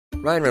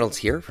Ryan Reynolds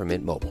here from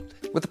Mint Mobile.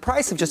 With the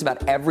price of just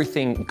about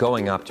everything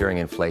going up during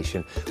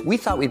inflation, we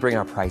thought we'd bring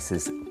our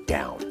prices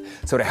down.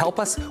 So to help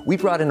us, we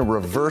brought in a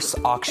reverse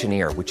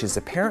auctioneer, which is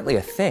apparently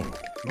a thing.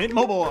 Mint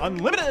Mobile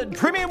Unlimited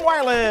Premium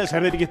Wireless.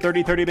 How to get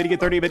 30, 30, how to get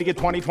 30, how to get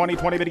 20, 20,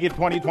 20, how to get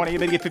 20, 20, how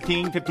to get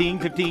 15, 15,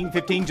 15,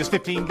 15, just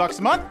 $15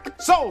 a month?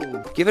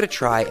 Sold! Give it a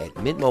try at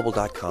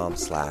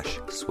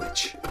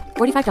mintmobile.com/switch.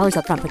 $45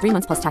 up front for 3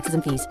 months plus taxes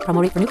and fees.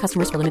 Promo rate for new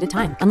customers for limited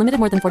time. Unlimited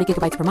more than 40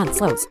 gigabytes per month.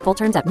 Slows full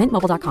terms at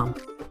mintmobile.com.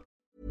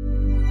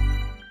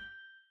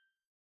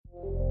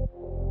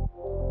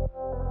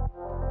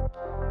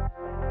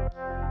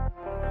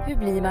 Hur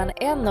blir man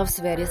en av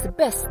Sveriges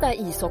bästa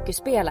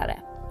ishockeyspelare?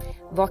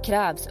 Vad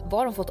krävs, vad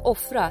har de fått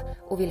offra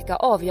och vilka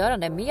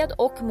avgörande med-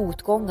 och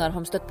motgångar har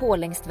de stött på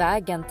längs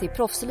vägen till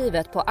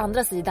proffslivet på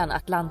andra sidan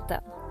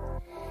Atlanten?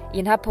 I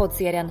den här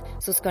poddserien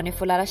så ska ni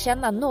få lära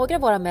känna några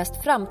av våra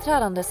mest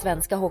framträdande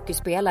svenska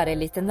hockeyspelare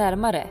lite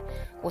närmare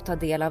och ta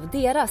del av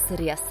deras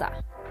resa.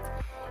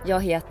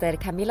 Jag heter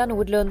Camilla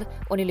Nordlund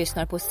och ni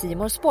lyssnar på C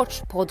More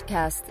Sports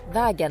podcast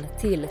Vägen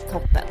till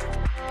toppen.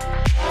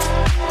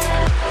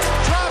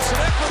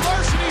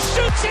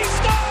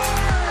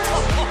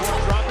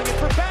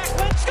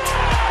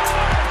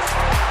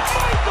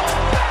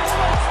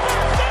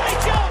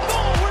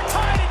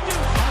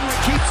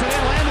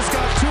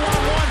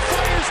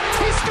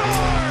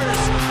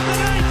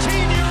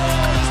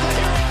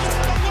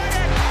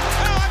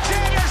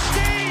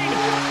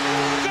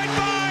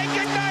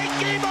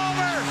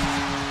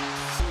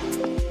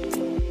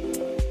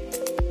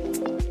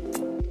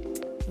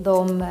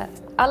 De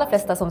allra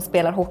flesta som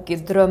spelar hockey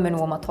drömmer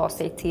nog om att ta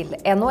sig till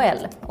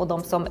NHL. Och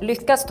de som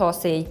lyckas ta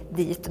sig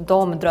dit,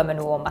 de drömmer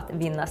nog om att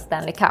vinna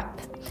Stanley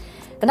Cup.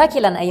 Den här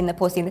killen är inne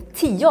på sin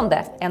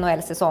 10:e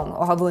NHL-säsong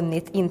och har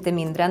vunnit inte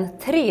mindre än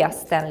 3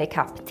 Stanley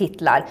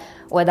Cup-titlar.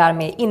 Och är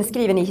därmed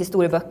inskriven i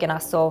historieböckerna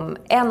som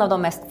en av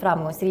de mest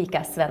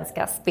framgångsrika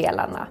svenska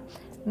spelarna.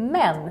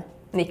 Men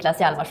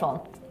Niklas Hjalmarsson,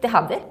 det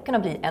hade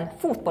kunnat bli en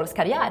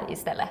fotbollskarriär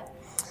istället.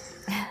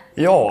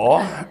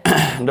 Ja,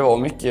 det var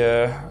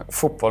mycket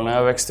fotboll när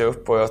jag växte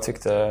upp och jag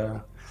tyckte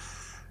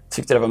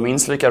det var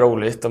minst lika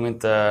roligt, om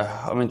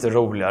inte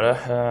roligare,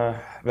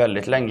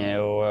 väldigt länge.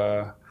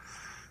 Och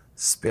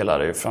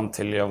spelade ju fram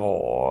till jag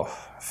var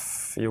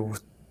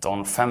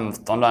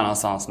 14-15 där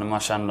någonstans, när man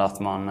kände att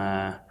man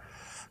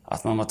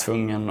var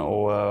tvungen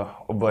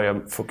att börja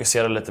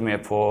fokusera lite mer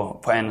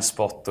på en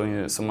sport, och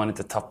så man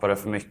inte tappade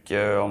för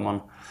mycket om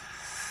man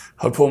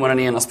höll på med den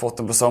ena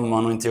sporten på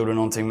sommaren och inte gjorde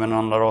någonting med den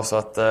andra då. Så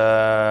att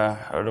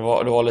det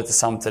var lite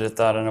samtidigt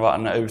där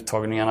när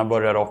uttagningarna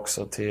började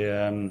också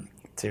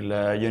till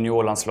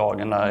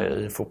juniorlandslagen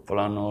där i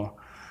fotbollen och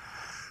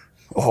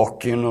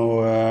hockeyn.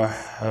 Och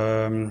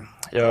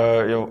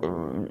jag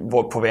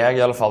var på väg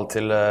i alla fall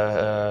till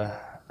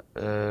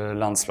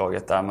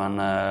landslaget där, men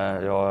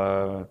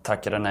jag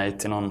tackade nej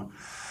till någon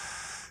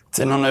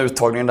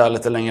uttagning där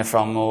lite längre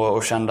fram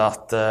och kände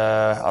att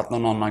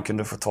någon annan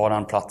kunde få ta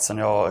den platsen.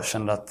 Jag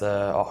kände att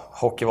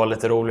hockey var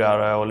lite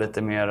roligare och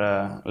lite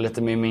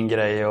mer min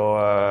grej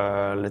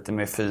och lite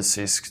mer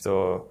fysiskt.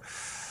 Och,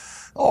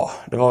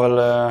 det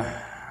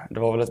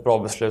var väl ett bra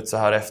beslut så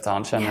här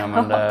efterhand, känner jag,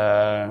 men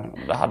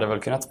det hade väl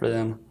kunnat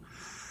bli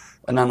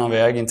en annan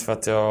väg. Inte för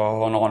att jag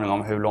har en aning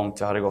om hur långt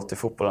jag hade gått i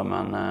fotbollen,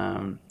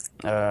 men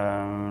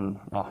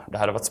det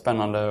hade varit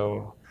spännande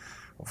och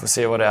få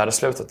se vad det hade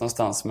slutat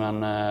någonstans. Men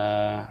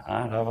det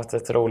har varit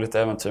ett roligt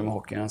äventyr med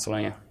hockeyn så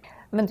länge.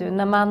 Men du,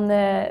 när man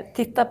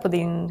tittar på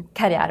din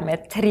karriär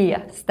med 3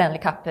 Stanley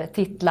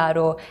Cup-titlar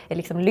och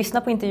liksom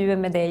lyssnar på intervjuer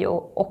med dig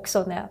och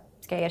också när jag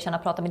ska erkänna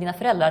prata med dina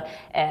föräldrar,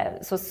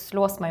 så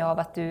slås man ju av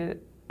att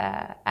du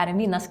är en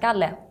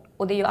vinnarskalle.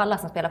 Och det är ju alla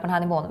som spelar på den här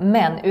nivån.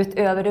 Men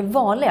utöver det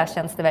vanliga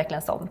känns det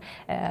verkligen som.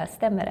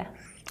 Stämmer det?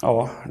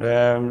 Ja, det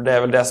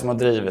är väl det som har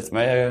drivit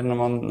mig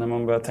när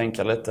man börjar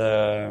tänka lite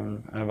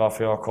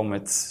varför jag har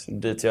kommit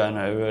dit jag är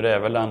nu. Det är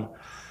väl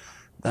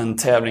den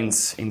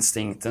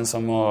tävlingsinstinkten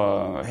som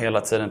har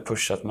hela tiden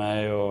pushat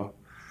mig och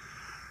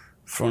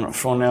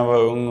från när jag var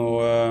ung.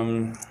 Och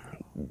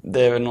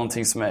det är väl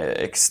någonting som är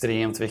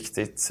extremt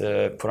viktigt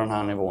på den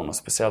här nivån, och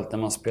speciellt när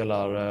man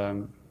spelar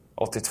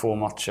 82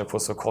 matcher på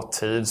så kort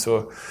tid.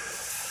 Så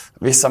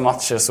vissa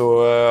matcher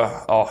så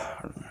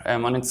är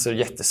man inte så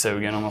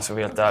jättesugen, om man ska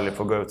vara helt ärlig,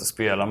 på att gå ut och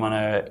spela. Man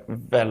är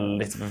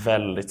väldigt,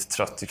 väldigt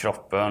trött i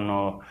kroppen,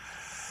 och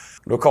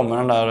då kommer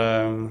den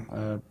där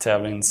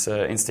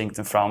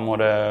tävlingsinstinkten fram, och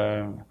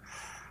det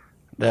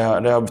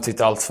har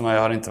betytt allt för mig.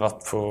 Jag hade inte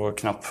varit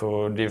knappt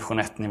på division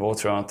 1-nivå,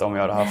 tror jag inte, om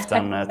jag hade haft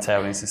den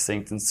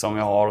tävlingsinstinkten som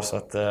jag har. Så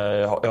att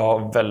jag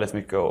har väldigt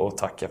mycket att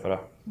tacka för det.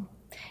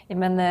 Ja,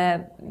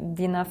 men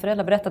dina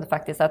föräldrar berättade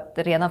faktiskt att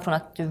redan från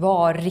att du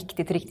var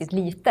riktigt, riktigt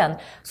liten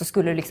så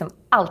skulle du liksom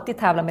alltid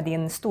tävla med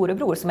din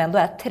storebror som ändå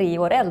är 3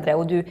 år äldre,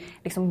 och du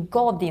liksom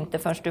gav dig inte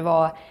förrän du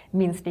var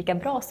minst lika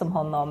bra som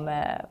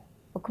honom.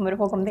 Vad kommer du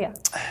ihåg om det?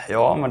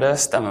 Ja, men det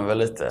stämmer väl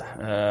lite.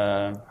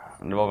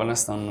 Det var väl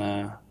nästan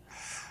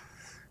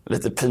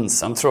lite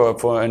pinsamt, tror jag,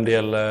 på en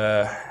del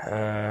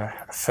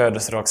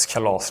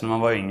födelsedagskalas när man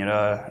var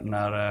yngre,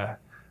 när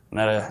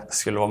när det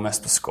skulle vara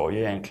mest på skoj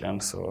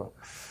egentligen så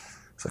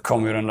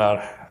kom ju den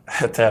där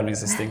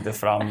tävlingsinstinkten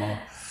fram och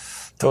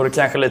tog det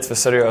kanske lite för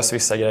seriöst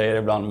vissa grejer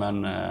ibland,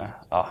 men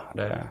ja,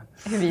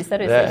 hur visar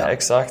det sig då?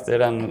 Exakt, det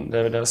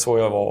är så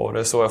jag var och det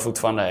är så jag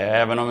fortfarande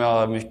är. Även om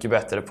jag är mycket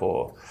bättre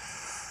på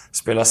att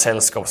spela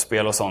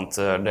sällskapsspel och sånt,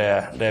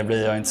 det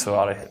blir jag inte så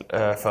arg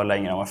för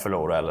längre om man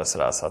förlorar eller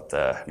sådär. Så att,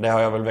 det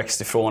har jag väl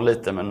växt ifrån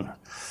lite, men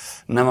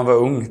när man var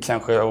ung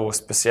kanske, och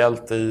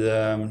speciellt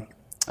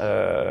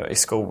i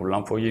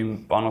skolan på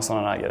gympan och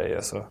sådana här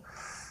grejer, så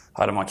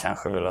hade man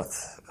kanske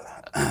velat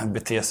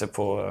bete sig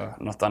på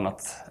något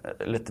annat,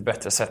 lite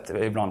bättre sätt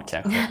ibland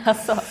kanske.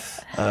 Alltså.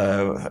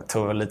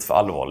 Tog väl lite för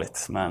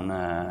allvarligt, men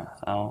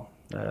ja,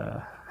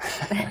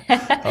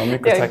 jag har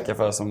mycket att tacka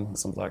för som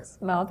sagt.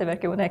 Ja, det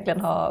verkar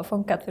onekligen ha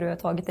funkat, för du har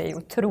tagit dig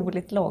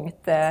otroligt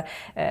långt.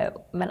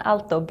 Men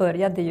allt då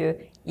började ju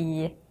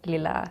i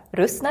lilla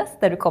Rössnäs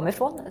där du kommer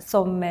ifrån,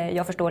 som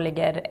jag förstår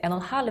ligger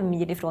 1,5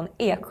 mil ifrån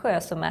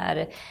Eksjö, som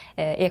är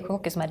Eksjö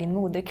Hockey, som är din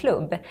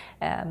moderklubb.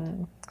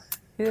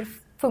 Hur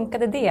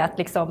funkade det att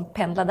liksom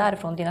pendla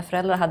därifrån? Dina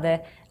föräldrar hade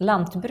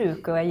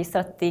lantbruk och jag gissar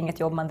att det är inget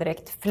jobb man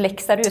direkt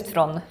flexar ut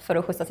från för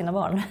att skjutsa sina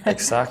barn.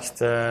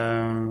 Exakt.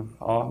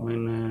 Ja,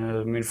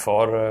 min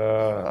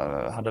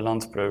far hade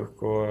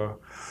lantbruk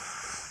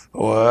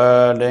och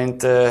det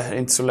är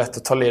inte så lätt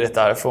att ta ledigt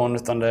därifrån,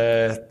 utan det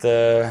är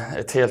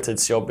ett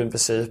heltidsjobb i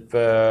princip.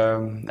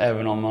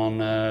 Även om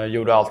han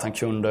gjorde allt han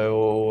kunde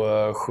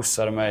och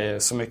skjutsade mig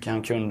så mycket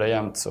han kunde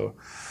jämt,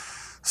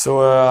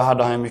 så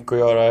hade han mycket att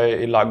göra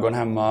i ladugården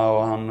hemma,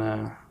 och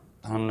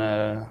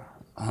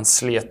han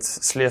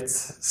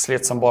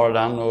slet som bara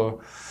den,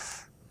 och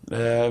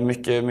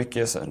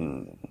mycket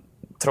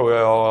tror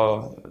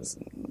jag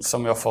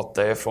som jag fått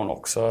det ifrån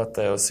också, att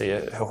det är att se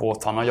hur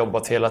hårt han har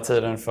jobbat hela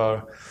tiden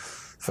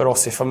för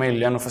oss i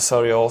familjen och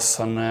försörja oss.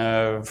 Han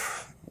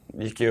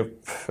gick ju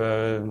upp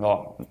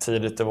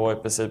tidigt, det var i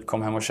princip,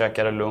 kom hem och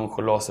käkade lunch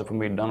och la sig på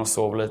middagen och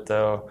sov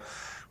lite och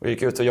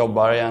gick ut och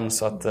jobbade igen,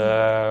 så att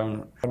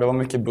det var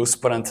mycket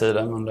buss på den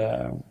tiden, men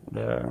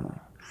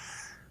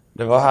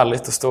det var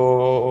härligt att stå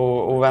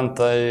och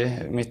vänta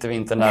mitt i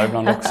vintern där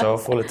ibland också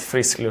och få lite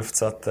frisk luft,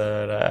 så att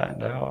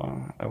det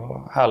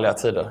var härliga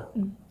tider.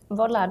 Mm.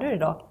 Vad lärde du dig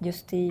då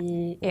just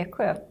i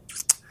Eksjö?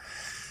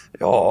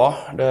 Ja,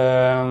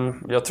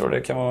 jag tror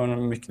det kan vara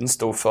en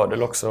stor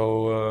fördel också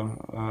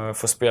att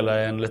få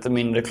spela i en lite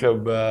mindre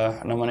klubb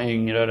när man är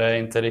yngre. Det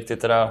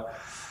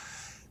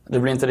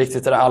blir inte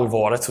riktigt det där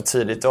allvaret så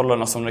tidigt i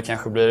åldrarna som det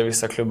kanske blir i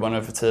vissa klubbar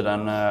nu för tiden.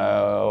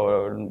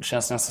 Och det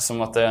känns nästan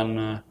som att det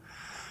är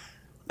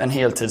en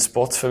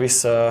heltidssport för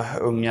vissa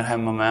ungar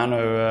hemma med nu.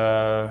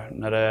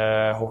 När det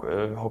är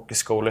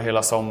hockeyskolor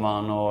hela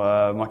sommaren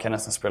och man kan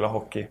nästan spela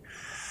hockey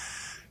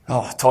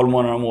 12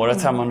 månader om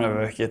året hemma nu.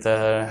 Vilket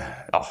är,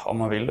 om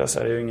man vill det så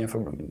är det ju ingen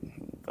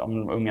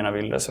om ungarna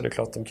vill det så är det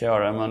klart de kan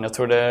göra det. Men jag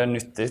tror det är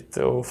nyttigt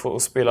att få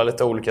spela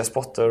lite olika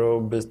sporter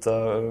och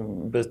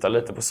byta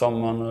lite på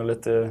sommaren och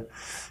lite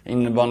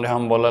innebandy,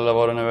 handboll eller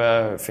vad det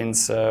nu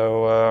finns,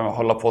 och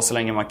hålla på så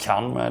länge man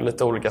kan med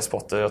lite olika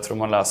sporter. Jag tror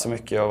man lär sig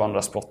mycket av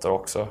andra sporter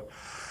också.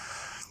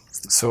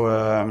 Så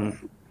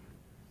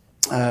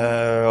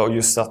och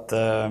just att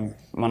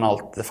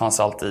det fanns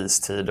alltid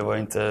istid. Det var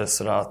inte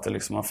sådär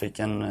att man fick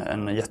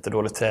en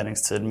jättedålig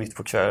träningstid mitt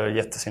på kvällen,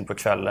 jättesent på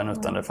kvällen,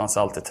 utan det fanns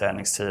alltid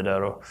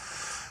träningstider och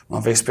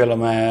man fick spela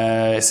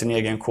med sin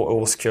egen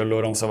årskull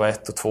och de som var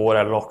 1 och 2 år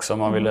eller också om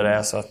man ville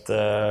det, så att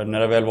när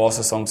det väl var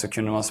säsong så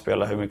kunde man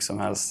spela hur mycket som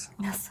helst.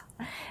 Alltså.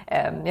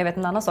 Jag vet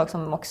en annan sak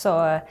som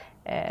också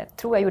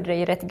tror jag gjorde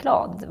dig rätt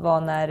glad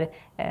var när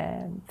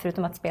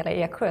förutom att spela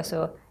i Eksjö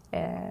så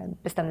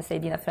bestämde sig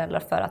dina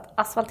föräldrar för att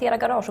asfaltera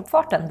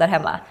garageuppfarten där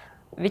hemma.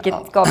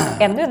 Vilket gav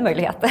ännu en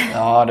möjlighet.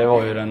 Ja, det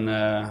var ju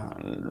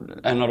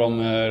en av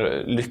de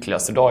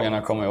lyckligaste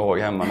dagarna kommer jag ihåg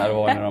hemma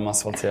när de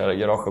asfalterade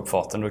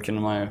garageuppfarten. Då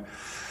kunde man ju...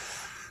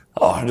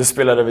 då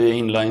spelade vi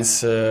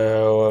inlines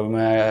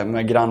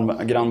med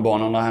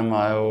grannbarnen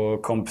hemma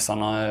och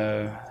kompisarna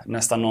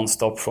nästan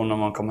nonstop från när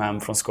man kom hem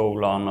från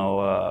skolan.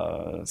 Och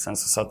sen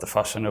så satte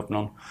farsen upp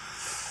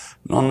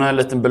någon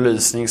liten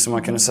belysning så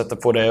man kunde sätta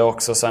på det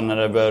också. Sen när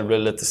det började bli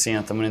lite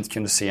sent och man inte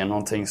kunde se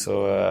någonting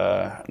så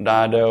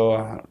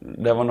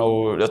det var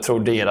nog, jag tror,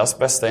 deras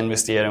bästa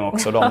investering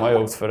också de har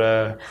gjort,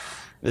 för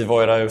vi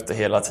var ju där ute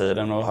hela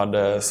tiden och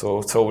hade så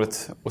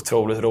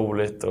otroligt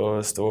roligt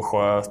och stod och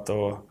sköt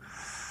och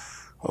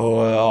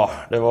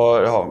det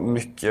var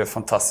mycket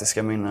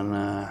fantastiska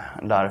minnen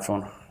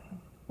därifrån.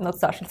 Något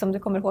särskilt som du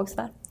kommer ihåg så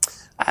där?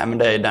 Nej, men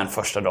det är den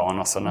första dagen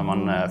alltså, när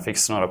man fick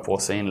snurra på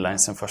sig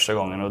inlinesen första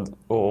gången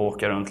och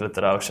åka runt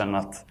lite där och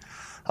känna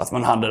att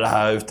man hade det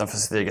här utanför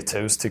sitt eget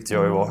hus, tyckte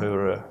jag ju var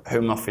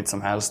hur maffigt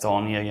som helst att ha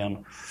en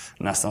egen,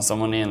 nästan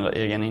som en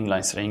egen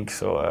inlinesrink,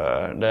 så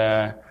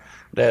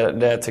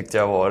det tyckte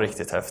jag var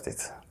riktigt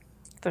häftigt.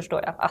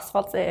 Förstår jag.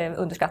 Asfalt är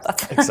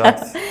underskattat.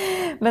 Exakt.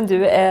 Men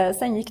du,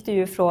 sen gick du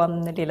ju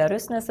från lilla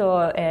Rössnäs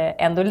och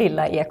ändå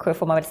lilla Eksjö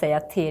får man väl säga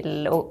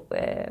till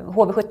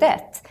HV71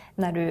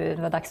 när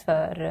det var dags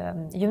för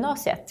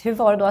gymnasiet. Hur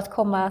var det då att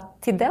komma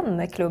till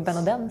den klubben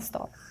och den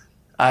staden?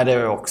 Nej, det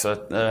är också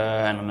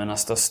en av mina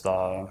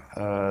största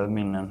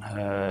minnen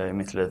i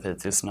mitt liv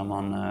hittills.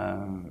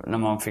 När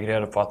man fick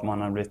reda på att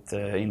man hade blivit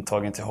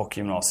intagen till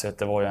hockeygymnasiet.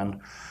 Det var ju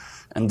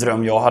en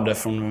dröm jag hade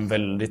från en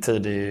väldigt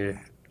tidig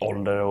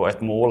ålder och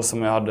ett mål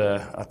som jag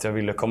hade, att jag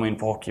ville komma in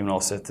på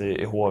hockeygymnasiet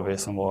i HV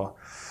som var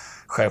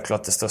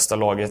självklart det största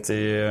laget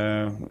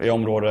i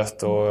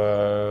området och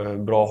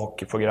bra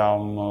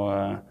hockeyprogram.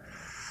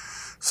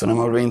 Så när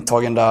man blev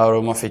intagen där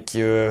och man fick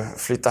ju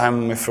flytta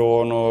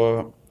hemifrån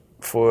och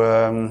få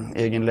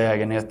egen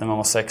lägenhet när man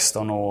var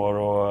 16 år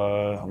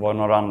och var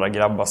några andra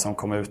grabbar som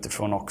kom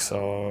utifrån också.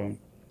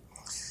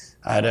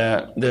 Nej,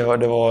 det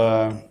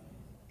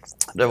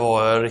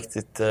var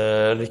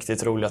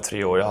riktigt roliga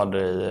 3 år jag hade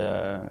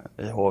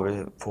i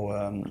HV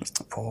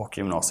på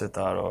hockeygymnasiet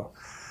där. Och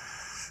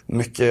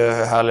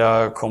mycket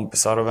härliga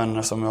kompisar och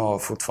vänner som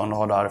jag fortfarande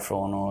har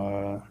därifrån.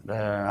 Och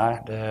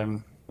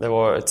det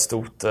var ett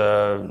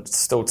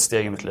stort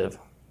steg i mitt liv.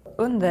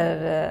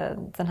 Under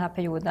den här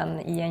perioden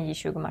i en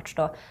J20-match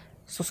då,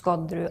 så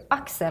skadade du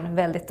axeln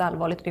väldigt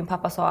allvarligt. Din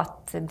pappa sa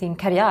att din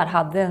karriär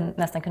hade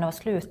nästan kunnat vara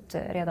slut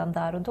redan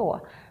där och då.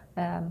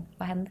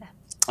 Vad hände?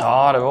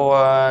 Ja, det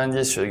var en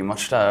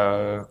J20-match där.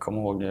 Jag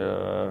kommer ihåg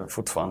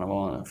fortfarande.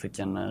 Jag fick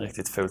en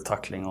riktigt ful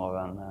tackling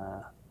av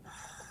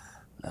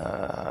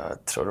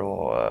jag tror det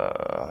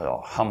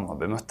var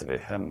Hammarby mötte vi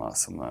hemma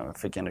som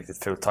fick en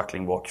riktigt ful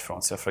tackling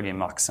bakifrån. Så jag flög in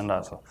med axeln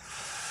där. Så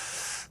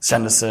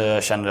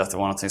kände att det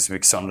var något som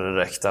gick sönder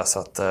direkt där, så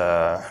att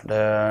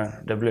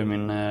det blev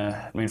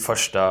min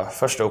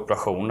första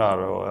operation där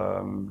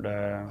och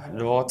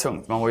det var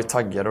tungt. Man var ju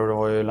taggad och det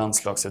var ju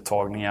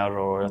landslagsuttagningar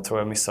och jag tror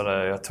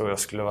jag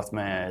skulle varit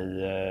med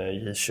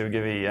i 20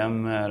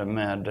 VM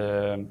med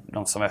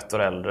de som var 1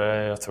 år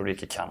äldre. Jag tror det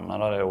gick i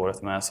Kanada det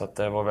året med, så att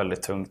det var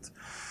väldigt tungt.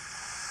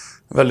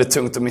 Väldigt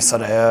tungt att missa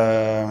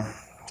det.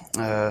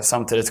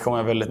 Samtidigt kom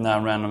jag väldigt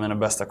närmare en av mina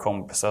bästa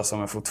kompisar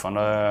som är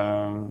fortfarande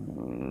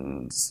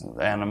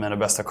en av mina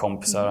bästa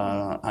kompisar.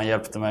 Han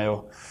hjälpte mig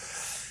att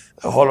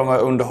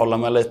underhålla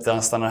mig lite.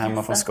 Han stannade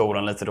hemma från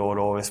skolan lite då och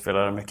då. Vi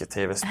spelade mycket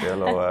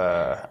tv-spel och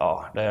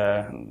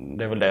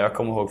det är väl det jag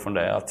kommer ihåg från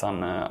det. Att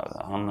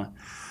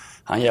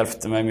han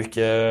hjälpte mig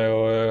mycket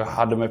och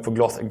hade mig på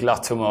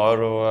glatt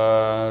humör.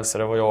 Och, så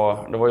det var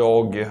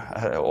jag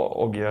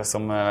och Ogge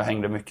som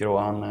hängde mycket då.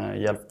 Han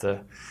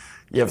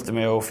hjälpte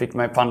mig och fick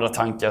mig på andra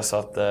tankar, så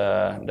att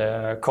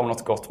det kom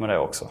något gott med det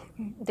också.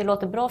 Det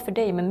låter bra för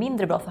dig men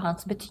mindre bra för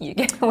hans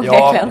betyg.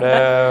 Ja,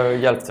 det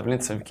hjälpte väl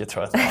inte så mycket,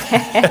 tror jag.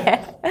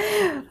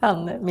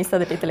 Han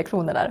missade lite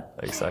lektioner där.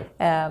 Exakt.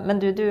 Men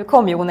du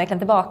kom ju onekligen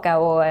tillbaka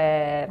och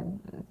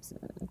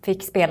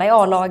fick spela i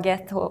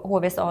A-laget,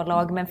 HVs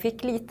A-lag, men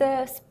fick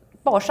lite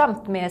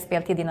sparsamt med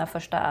speltid dina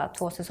första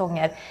 2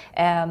 säsonger.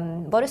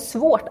 Var det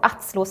svårt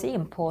att slå sig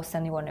in på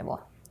seniornivå?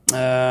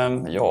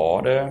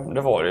 Ja,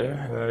 det var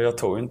det. Jag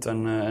tog inte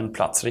en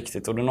plats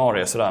riktigt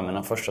ordinarie sådär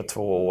mina första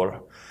 2 år.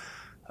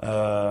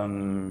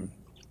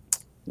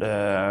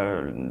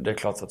 Det är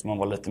klart att man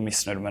var lite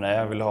missnöjd med det.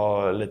 Jag ville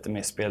ha lite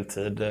mer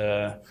speltid.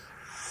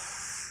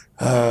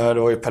 Det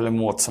var ju Pelle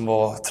Mård som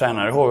var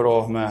tränare i HV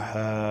då med.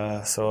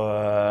 Så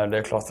det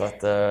är klart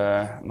att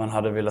man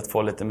hade velat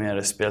få lite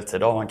mer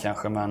speltid av han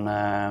kanske. Men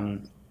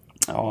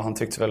han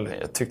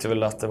tyckte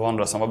väl att det var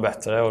andra som var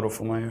bättre, och då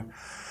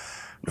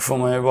får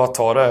man ju bara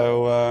ta det.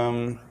 Och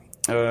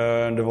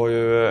det var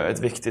ju ett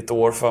viktigt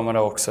år för mig då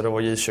också. Det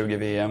var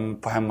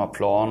J20-VM på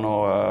hemmaplan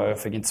och jag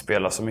fick inte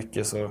spela så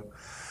mycket.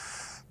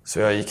 Så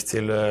jag gick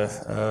till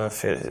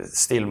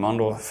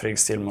Fredrik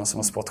Stillman som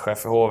var sportchef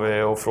för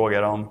HV och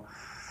frågade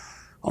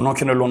om de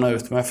kunde låna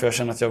ut mig. För jag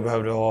kände att jag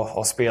behövde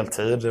ha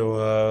speltid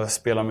och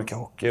spela mycket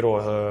hockey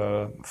då,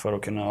 för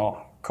att kunna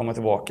komma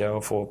tillbaka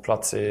och få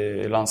plats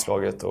i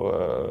landslaget och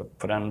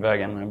på den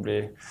vägen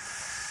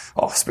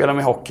spela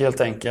med hockey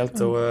helt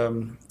enkelt. Och,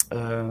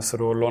 så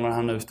då lånade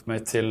han ut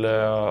mig till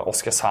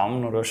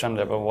Oskarshamn och då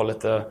kände jag att det var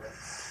lite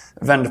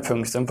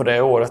vändpunkten på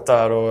det året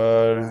där.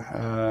 Och,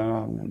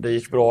 det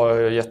gick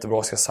bra, jättebra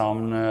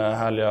Oskarshamn,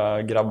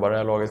 härliga grabbar i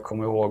det laget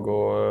kommer jag ihåg,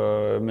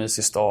 och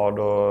mysig stad,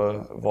 och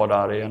var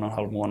där i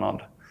 1,5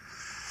 månad.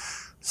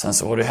 Sen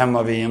så var det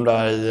hemma-VM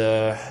där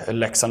i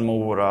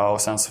Leksand-Mora,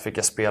 och sen så fick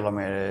jag spela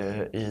med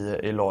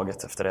i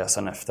laget efter det.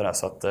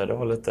 Så att det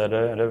var lite,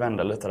 det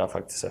vände lite där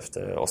faktiskt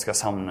efter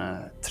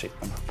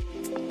Oskarshamn-trippen.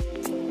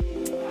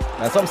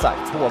 Men som sagt,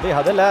 HV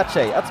hade lärt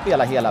sig att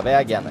spela hela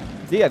vägen.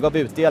 Det gav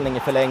utdelning i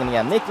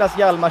förlängningen. Niklas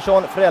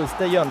Hjalmarsson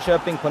frälste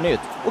Jönköping på nytt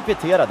och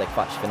kvitterade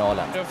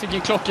kvartsfinalen. Jag fick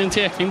en klockren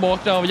tekning bak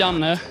där av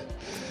Janne.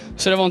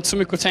 Så det var inte så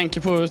mycket att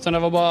tänka på, utan det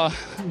var bara att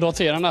dra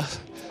till den där.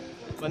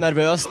 Var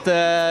nervöst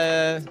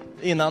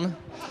innan?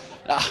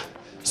 Ja,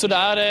 så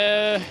där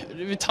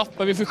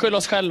vi får skylla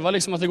oss själva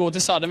liksom, att det går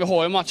till sadden. Vi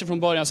har ju matchen från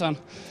början, sen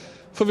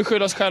får vi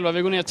skylla oss själva.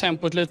 Vi går ner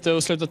tempot lite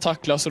och slutar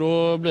tackla, så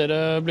då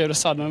blev det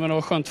sadden, men det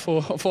var skönt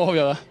att få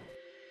avgöra.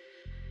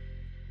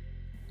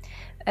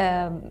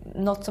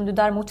 Något som du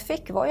däremot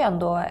fick var ju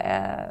ändå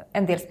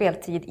en del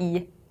speltid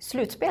i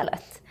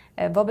slutspelet.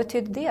 Vad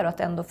betydde det då att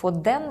ändå få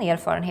den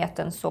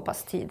erfarenheten så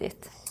pass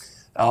tidigt?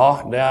 Ja,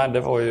 det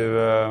var ju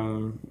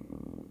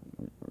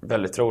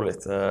väldigt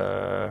roligt.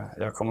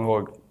 Jag kommer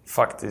ihåg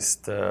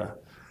faktiskt...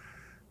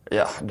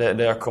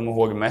 det jag kommer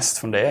ihåg mest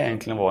från det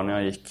egentligen var när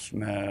jag gick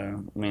med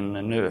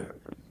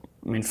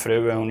min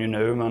fru är hon ju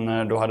nu,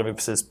 men då hade vi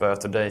precis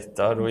börjat att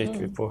dejta. Då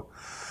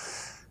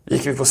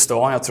gick vi på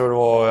stan. Jag tror det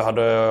var,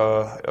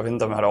 jag vet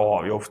inte om jag hade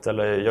avgjort,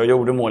 eller jag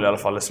gjorde mål i alla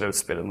fall i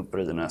slutspelet mot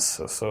Brynäs.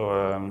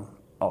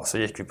 Och så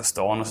gick vi på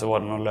stan och så var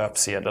det någon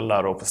löpsedel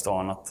där då på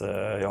stan att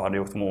jag hade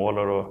gjort mål,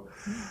 och då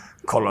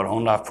kollade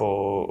hon där på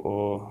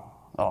och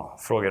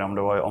frågade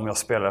om jag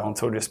spelade. Hon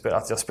trodde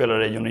att jag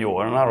spelade i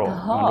juniorerna då.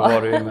 Men då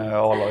var det ju med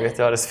A-laget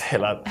jag hade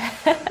spelat.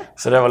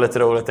 Så det var lite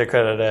roligt. Det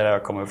är det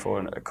jag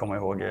kommer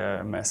ihåg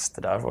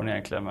mest därifrån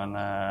egentligen. Men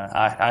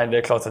nej, det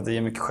är klart att det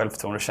ger mycket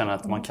självförtroende att känna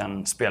att man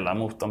kan spela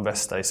mot de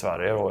bästa i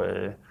Sverige då,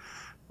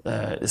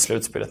 i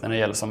slutspelet när det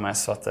gäller som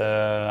mest. Så att,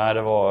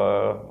 det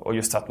var, och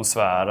just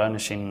atmosfären i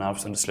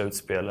Kinnarps under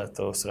slutspelet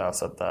och sådär.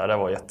 Så att, det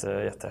var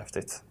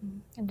jättehäftigt.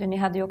 Ni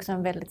hade ju också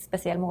en väldigt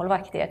speciell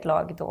målvakt i ert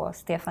lag då,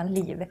 Stefan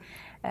Liv.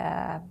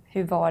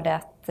 Hur var det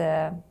att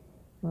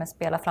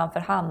spela framför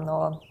han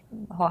och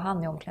ha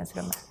han i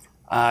omklädningsrummet?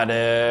 Det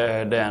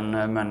är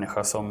en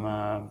människa som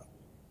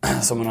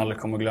man aldrig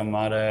kommer att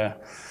glömma.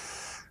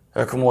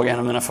 Jag kommer ihåg en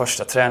av mina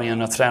första träningar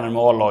när jag tränade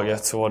med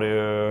A-laget, så var det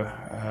ju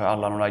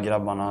alla de där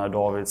grabbarna,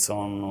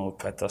 Davidsson och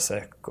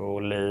Petrasek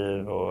och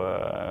Liv, och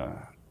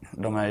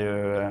de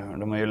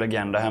är ju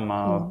legender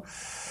hemma.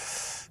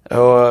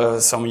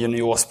 Och som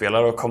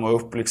juniorspelare och komma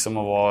upp liksom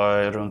och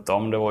vara runt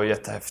om, det var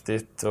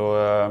jättehäftigt. Och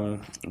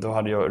då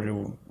hade jag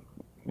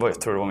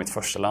tror det var mitt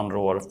första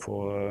landår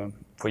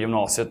på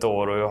gymnasiet då,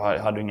 och jag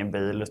hade ingen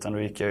bil, utan då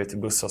gick jag till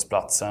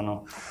busshållplatsen.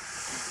 Och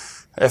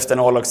efter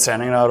en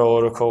A-lagsträning där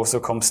då, så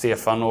kom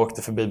Stefan och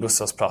åkte förbi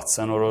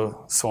busshållplatsen, och då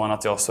såg han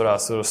att jag stod där,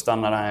 så då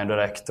stannade han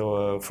direkt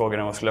och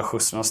frågade om jag skulle ha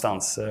skjuts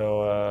någonstans,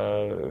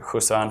 och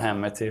skjutsade han hem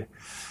mig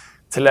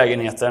till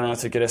lägenheten. Jag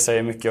tycker det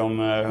säger mycket om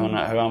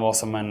hur han var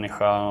som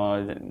människa, och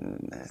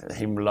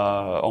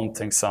himla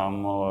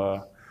omtänksam och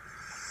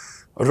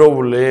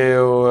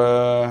rolig, och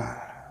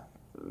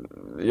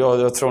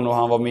jag tror nog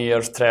han var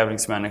mer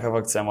tävlingsmänniska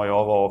faktiskt än vad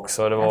jag var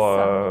också. Det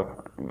var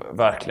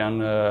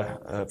verkligen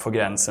på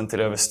gränsen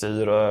till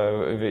överstyr,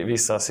 och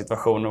vissa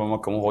situationer vad man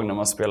kommer ihåg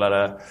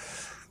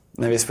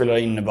när vi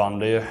spelade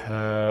innebandy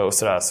och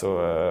sådär, så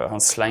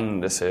han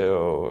slängde sig,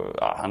 och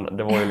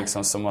det var ju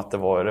liksom som att det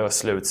var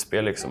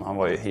slutspel liksom. Han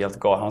var ju helt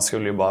galen, han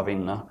skulle ju bara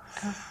vinna.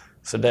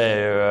 Så det är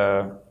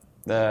ju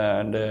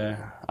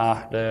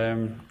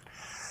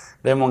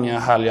det är många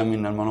härliga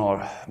minnen man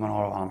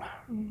har av han.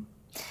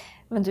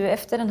 Men du,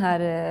 efter den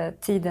här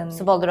tiden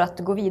så valde du att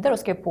gå vidare och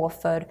skrev på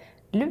för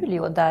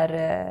Luleå, där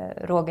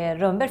Roger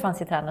Rönnberg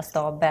fanns i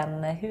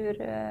tränarstaben. Hur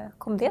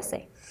kom det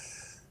sig?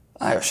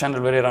 Jag kände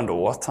väl redan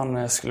då att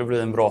han skulle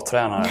bli en bra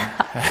tränare.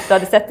 Du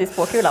hade sett det i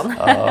spåkulan?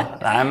 Ja,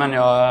 nej, men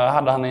jag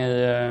hade han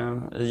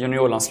i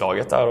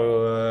juniorlandslaget där,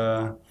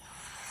 och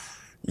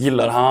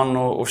gillade han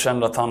och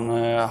kände att han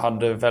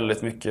hade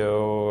väldigt mycket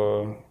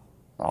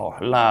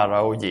att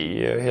lära och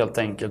ge helt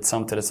enkelt.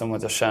 Samtidigt som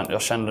att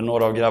jag kände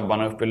några av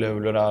grabbarna uppe i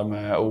Luleå där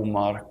med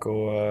Omark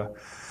och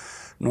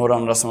några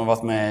andra som har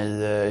varit med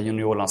i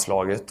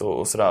juniorlandslaget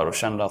och sådär, och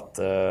kände att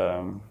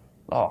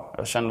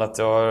jag kände att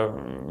jag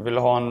ville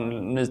ha en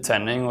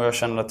nytändning, och jag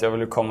kände att jag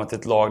ville komma till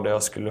ett lag där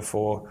jag skulle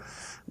få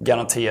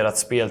garanterat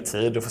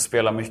speltid och få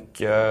spela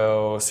mycket,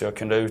 och så jag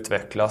kunde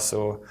utvecklas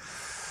och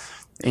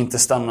inte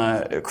stanna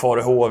kvar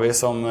i HV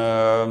som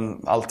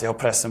alltid har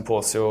pressen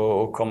på sig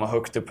och komma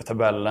högt upp i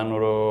tabellen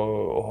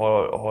och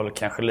ha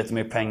kanske lite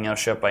mer pengar och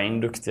köpa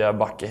in duktiga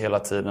backar hela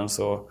tiden.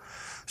 Så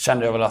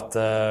kände jag väl att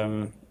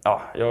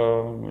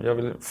jag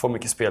vill få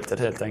mycket speltid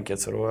helt enkelt.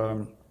 Så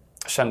då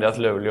kände jag att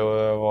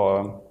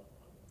Luleå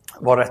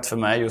var rätt för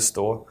mig just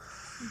då.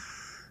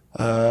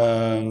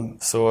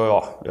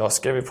 Så jag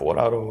skrev på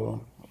där och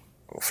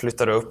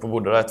flyttade upp och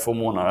bodde där i 2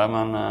 månader,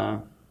 men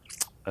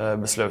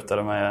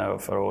beslutade mig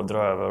för att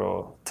dra över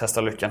och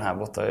testa lyckan här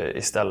borta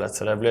istället.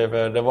 Så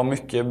det var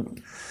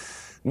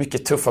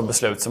mycket tuffa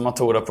beslut som man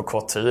tog där på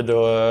kort tid,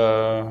 och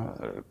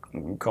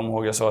kom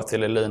ihåg jag sa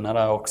till Elina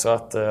där också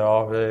att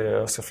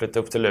jag ska flytta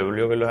upp till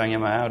Luleå, vill du hänga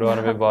med? Då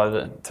hade vi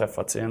bara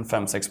träffats i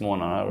 5-6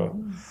 månader. Och,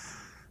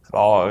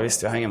 ja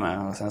visst, jag hänger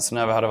med. Och sen så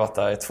när vi hade varit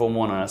där i 2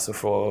 månader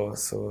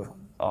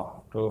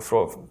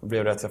då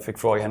blev det att jag fick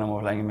fråga henne om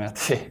att hänga med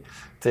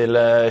till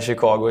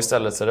Chicago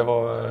istället. Så det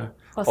var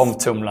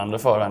omtumlande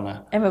för henne.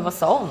 Men vad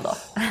sa hon då?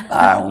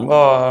 Nej,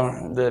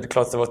 det är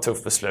klart att det var ett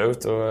tufft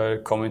beslut, och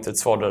det kom inte ett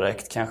svar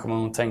direkt kanske, men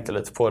hon tänkte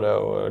lite på det,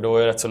 och det var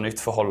ju rätt så nytt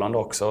förhållande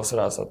också och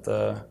sådär, så att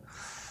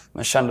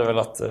men kände väl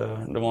att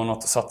det var något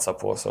att satsa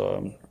på,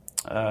 så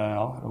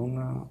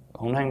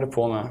hon hängde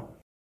på med.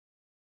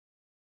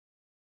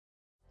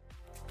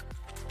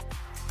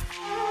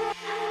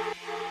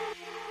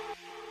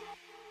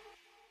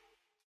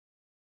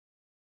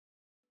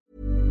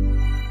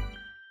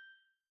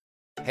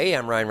 Hey,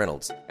 I'm Ryan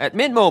Reynolds. At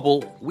Mint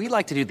Mobile, we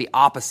like to do the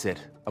opposite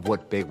of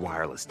what Big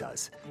Wireless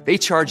does. They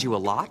charge you a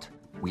lot,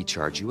 we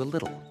charge you a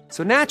little.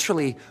 So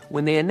naturally,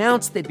 when they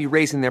announced they'd be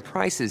raising their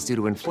prices due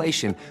to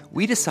inflation,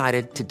 we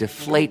decided to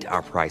deflate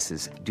our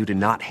prices due to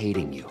not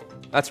hating you.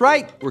 That's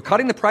right. We're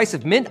cutting the price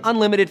of Mint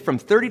Unlimited from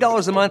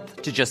 $30 a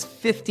month to just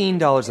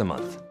 $15 a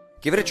month.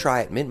 Give it a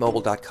try at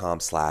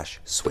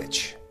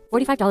mintmobile.com/switch.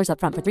 $45 up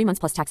front for 3 months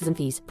plus taxes and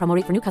fees. Promo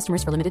rate for new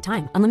customers for limited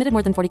time. Unlimited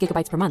more than 40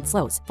 gigabytes per month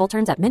slows. Full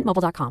terms at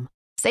mintmobile.com.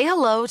 Say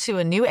hello to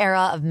a new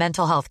era of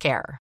mental health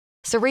care.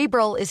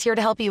 Cerebral is here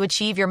to help you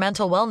achieve your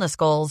mental wellness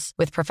goals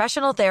with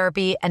professional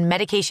therapy and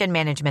medication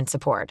management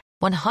support.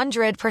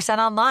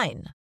 100%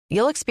 online.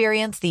 You'll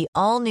experience the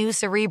all-new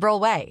Cerebral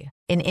Way,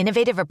 an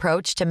innovative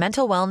approach to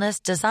mental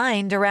wellness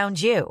designed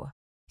around you.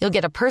 You'll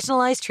get a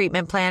personalized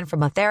treatment plan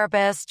from a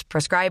therapist,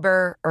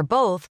 prescriber, or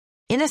both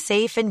in a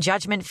safe and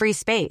judgment-free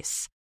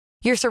space.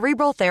 Your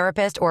Cerebral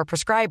therapist or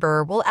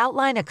prescriber will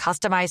outline a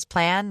customized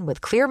plan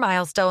with clear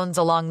milestones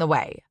along the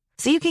way,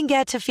 so you can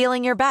get to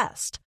feeling your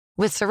best.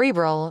 With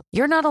Cerebral,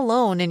 you're not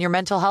alone in your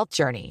mental health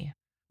journey.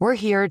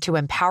 We're here to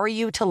empower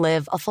you to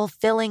live a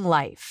fulfilling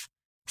life.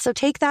 So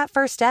take that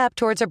first step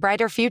towards a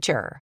brighter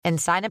future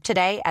and sign up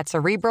today at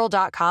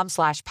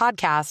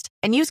Cerebral.com/podcast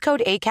and use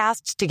code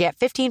ACAST to get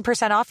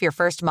 15% off your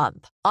first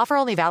month. Offer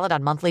only valid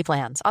on monthly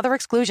plans. Other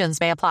exclusions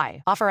may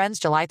apply. Offer ends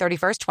July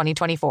 31st,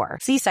 2024.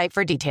 See site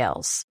for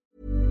details.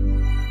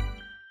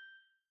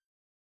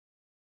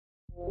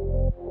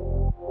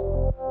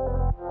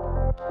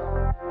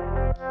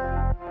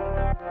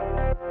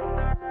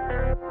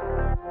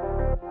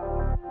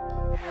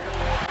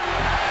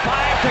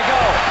 To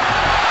go.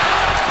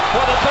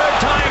 For the third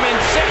time in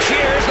 6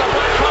 years, the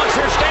Blackhawks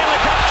are Stanley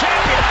Cup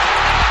champions.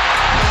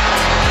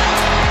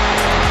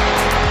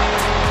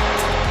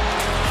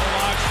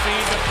 Long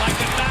speed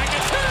deflected back.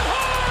 It's hit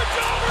hard.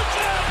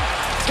 Hjalmarsson.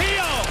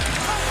 Heel.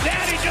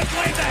 Daddy just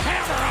laid the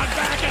hammer on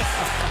Backes.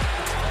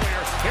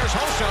 Here's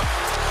Hossa.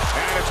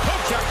 And it's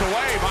poke checked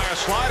away by a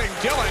sliding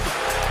Dillon.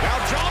 Now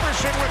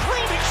Hjalmarsson with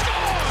room. He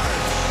scores.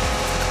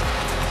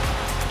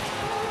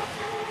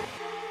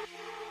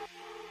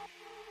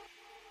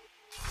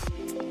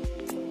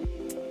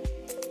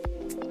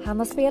 Han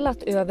har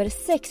spelat över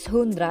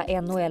 600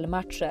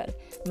 NHL-matcher,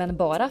 men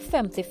bara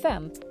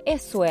 55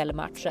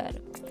 SHL-matcher.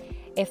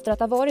 Efter att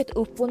ha varit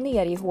upp och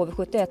ner i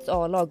HV71s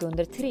A-lag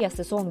under 3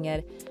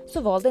 säsonger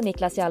så valde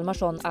Niklas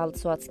Hjalmarsson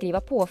alltså att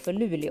skriva på för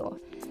Luleå.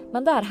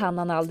 Men där hann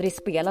han aldrig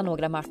spela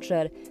några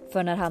matcher,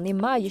 för när han i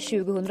maj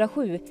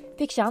 2007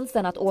 fick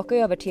chansen att åka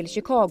över till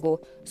Chicago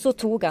så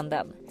tog han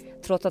den.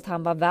 Trots att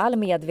han var väl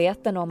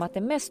medveten om att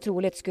det mest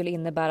troligt skulle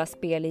innebära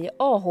spel i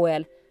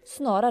AHL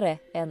snarare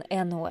än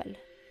NHL.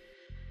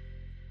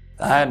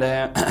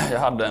 Nej, jag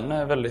hade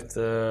en väldigt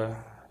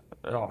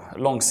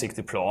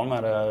långsiktig plan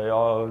med det.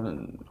 Jag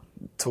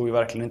tog ju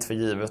verkligen inte för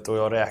givet och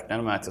jag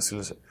räknade med att jag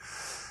skulle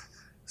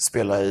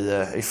spela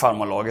i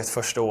farmarlaget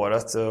första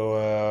året.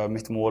 Och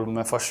mitt mål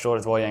med första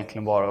året var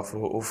egentligen bara att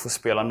få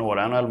spela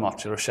några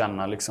NHL-matcher och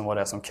känna liksom vad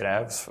det är som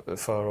krävs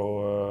för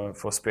att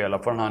få spela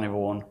på den här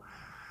nivån.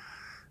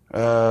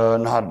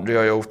 Nu hade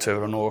jag ju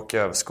oturen att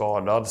åka över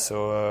skadad, så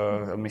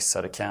jag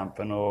missade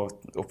campen och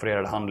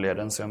opererade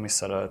handleden, så jag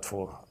missade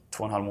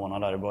 2,5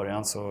 månader där i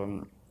början.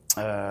 Så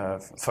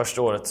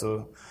första året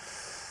så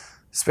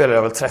spelade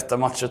jag väl 13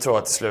 matcher tror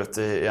jag till slut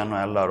i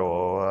NHL där,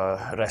 och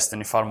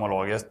resten i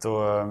farmarlaget.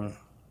 Och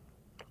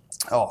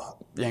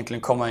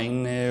egentligen komma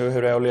in i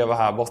hur det är att leva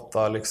här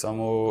borta liksom,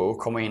 och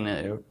komma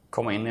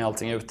in i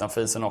allting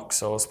utanför isen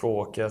också, och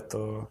språket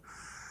och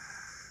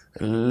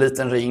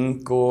liten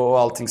rink och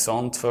allting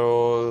sånt.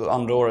 För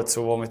andra året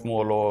så var mitt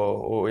mål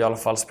att i alla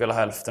fall spela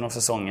hälften av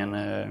säsongen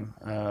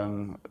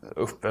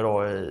uppe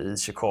då i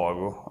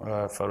Chicago,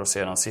 för att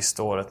sedan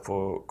sista året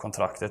på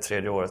kontraktet,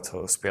 tredje året,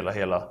 och spela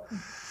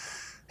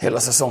hela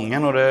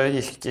säsongen. Och det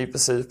gick i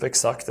princip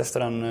exakt efter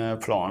den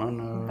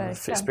planen.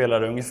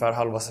 Spelade ungefär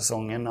halva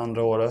säsongen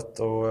andra året,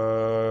 och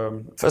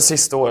för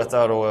sista året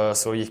där då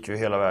så gick vi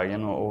hela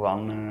vägen och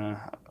vann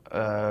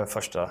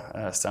första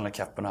Stanley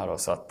Cupen här då,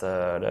 så att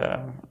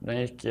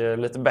den gick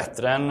lite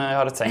bättre än jag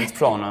hade tänkt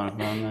planen.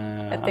 Men,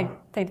 jag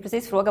tänkte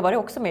precis fråga, var det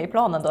också med i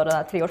planen då, den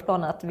här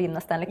 3-årsplanen att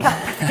vinna Stanley Cup?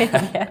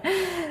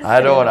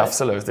 Nej, det var det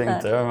absolut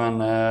inte, men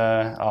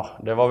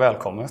det var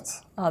välkommet.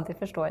 Ja, det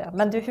förstår jag.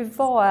 Men du, hur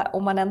var,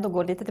 om man ändå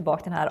går lite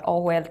tillbaka till den här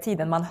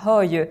AHL-tiden, man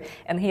hör ju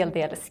en hel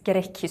del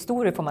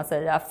skräckhistorier får man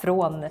säga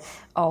från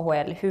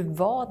AHL. Hur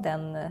var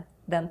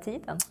den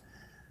tiden?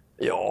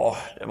 Ja,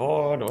 det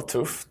var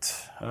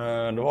tufft.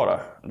 Det var det.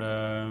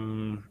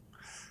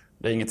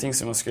 Det är ingenting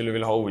som man skulle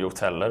vilja ha ogjort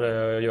heller.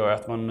 Det gör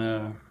att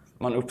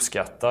man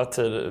uppskattar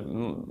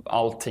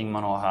allting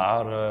man har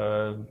här.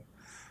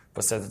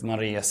 På sättet man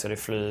reser i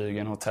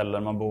flygen,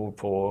 hotellen man bor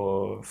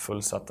på,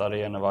 fullsatta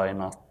arenor varje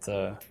natt.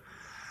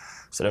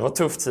 Så det var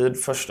tuff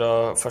tid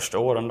första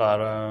åren där.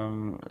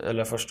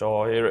 Eller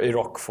första i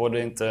Rockford.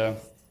 Det är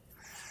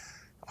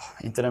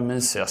inte den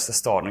mysigaste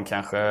staden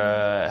kanske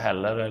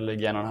heller. Det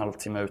ligger 1,5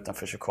 timme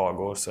utanför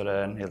Chicago, så det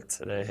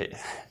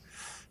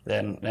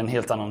är en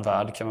helt annan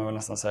värld kan man väl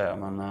nästan säga.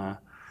 Men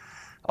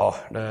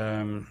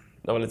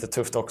det var lite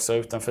tufft också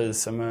utanför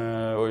isen.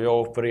 Och jag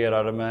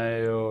opererade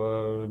mig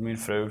och min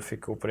fru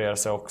fick operera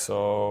sig också.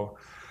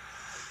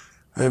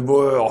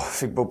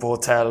 Fick bo på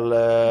hotell,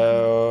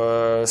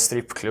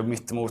 strippklubb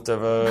mittemot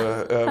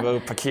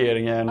över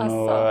parkeringen. Alltså.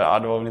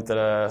 Och, det var väl inte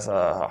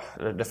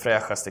det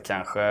fräschaste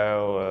kanske.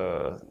 Och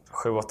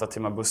 7-8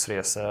 timmar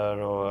bussresor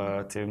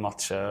och till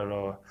matcher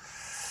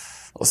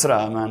och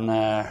sådär. Men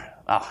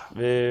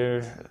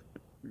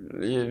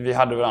vi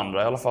hade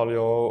varandra i alla fall,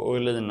 jag och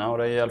Elina, och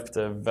det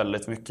hjälpte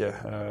väldigt mycket.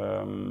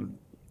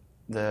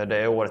 Det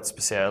är året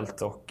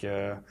speciellt, och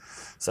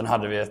sen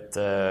hade vi ett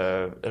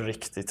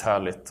riktigt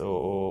härligt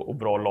och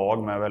bra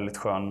lag med väldigt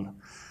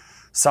skön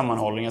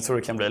sammanhållning. Jag tror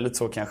det kan bli lite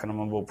så kanske när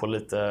man bor på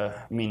lite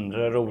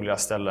mindre roliga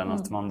ställen,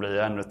 att man blir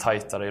ännu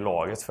tajtare i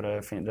laget, för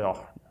det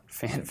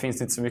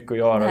finns inte så mycket att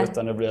göra,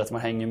 utan det blir att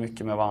man hänger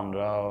mycket med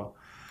varandra. Och,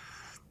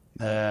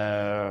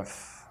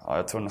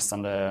 jag tror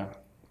nästan det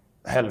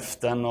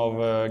hälften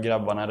av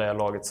grabbarna i det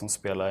laget som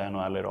spelar i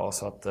NHL idag,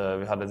 så att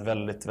vi hade ett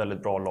väldigt,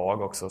 väldigt bra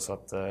lag också, så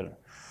att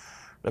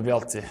det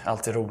blir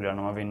alltid roligare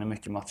när man vinner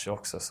mycket matcher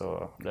också,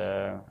 så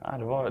det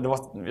var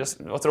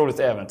ett roligt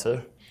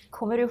äventyr.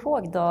 Kommer du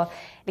ihåg då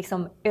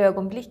liksom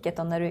ögonblicket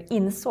då när du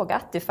insåg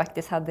att du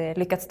faktiskt hade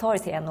lyckats ta dig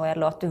till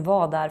NHL och att du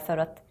var där för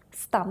att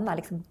stanna,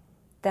 liksom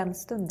den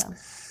stunden?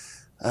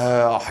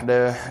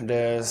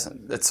 Det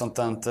ett sånt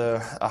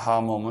där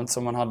aha-moment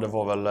som man hade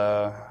var väl...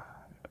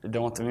 Det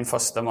var inte min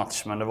första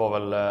match, men det var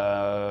väl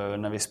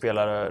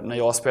när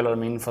jag spelade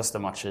min första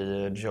match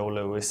i Joe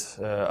Louis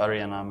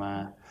arena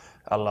med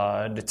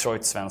alla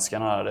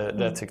Detroit-svenskarna.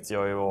 Det tyckte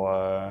jag ju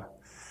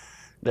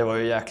det var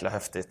ju jäkla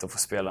häftigt att få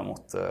spela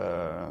mot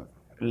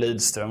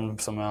Lidström,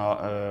 som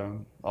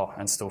är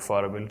en stor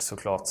förebild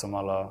såklart, som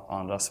alla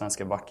andra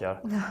svenska backar.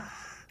 Ja.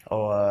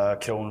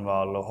 Och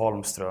Kronvall och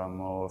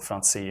Holmström och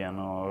Franzén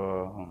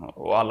och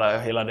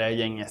hela det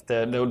gänget.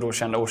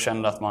 Då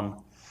kände att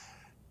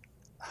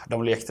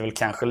de lekte väl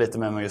kanske lite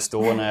med mig just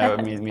då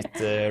när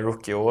mitt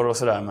rookieår och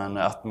sådär, men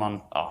att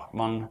man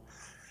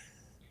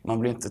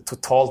blir inte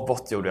totalt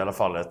bortgjord i alla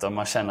fall, utan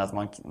man känner att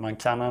man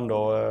kan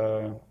ändå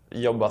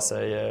jobba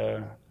sig,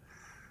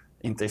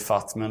 inte i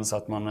fatt, men så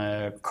att man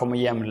kommer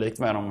jämlikt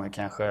med dem,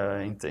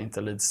 kanske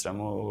inte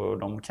Lidström och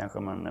de kanske,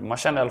 men man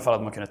kände i alla fall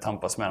att man kunde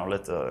tampas med dem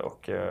lite,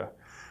 och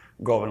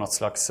gav väl något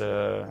slags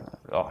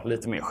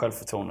lite mer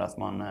självförtroende,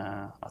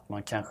 att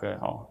man kanske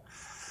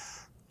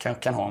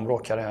kan ha en bra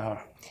karriär här.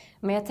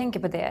 Men jag tänker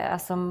på det,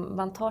 alltså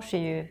man tar sig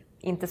ju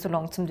inte så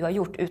långt som du har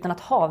gjort utan att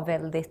ha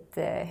väldigt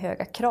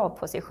höga krav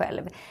på sig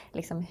själv.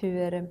 Liksom,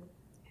 hur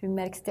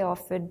märks det av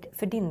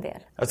för din del?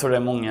 Jag tror det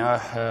är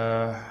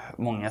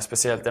många,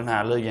 speciellt i den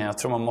här ligan. Jag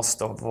tror man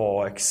måste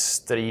vara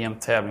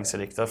extremt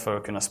tävlingsinriktad för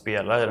att kunna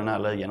spela i den här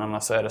ligan.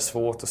 Annars är det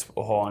svårt att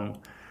ha en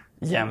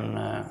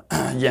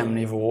jämn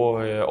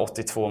nivå,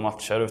 82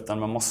 matcher, utan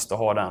man måste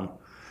ha den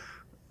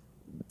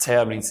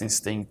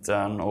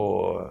tävlingsinstinkten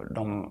och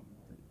de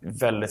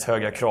väldigt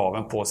höga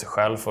kraven på sig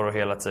själv för att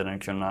hela tiden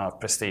kunna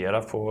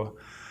prestera på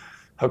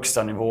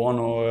högsta nivån.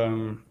 Och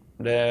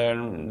det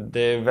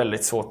är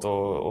väldigt svårt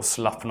att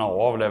slappna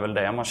av. Det är väl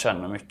det man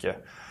känner mycket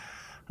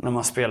när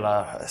man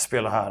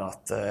spelar här,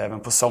 att även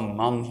på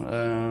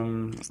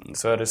sommaren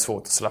så är det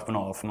svårt att slappna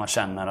av, för man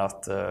känner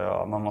att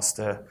man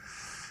måste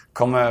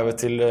komma över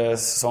till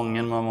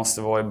säsongen, man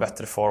måste vara i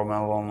bättre form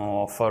än vad man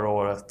var förra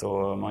året,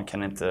 och man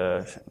kan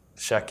inte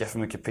käka för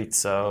mycket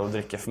pizza och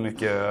dricka för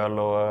mycket öl,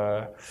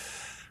 och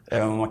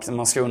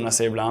man ska unna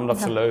sig ibland,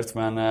 absolut,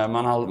 men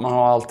man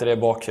har alltid det i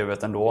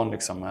bakhuvudet ändå,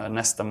 liksom,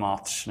 nästa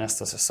match,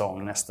 nästa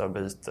säsong, nästa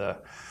byte.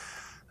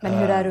 Men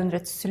hur är det under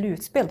ett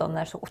slutspel då,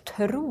 när så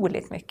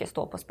otroligt mycket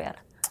står på spel?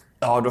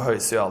 Ja, då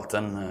höjs ju allt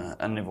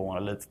en nivå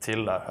lite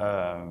till där.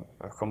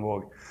 Jag kommer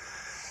ihåg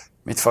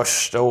mitt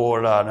första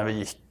år där när vi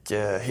gick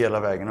hela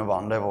vägen och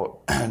vann. Det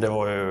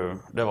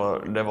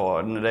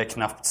är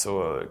knappt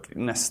så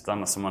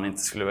nästan som man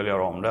inte skulle vilja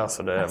göra om det.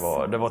 Alltså det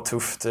var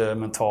tufft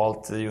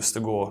mentalt just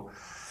att gå.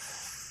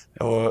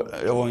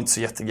 Jag var inte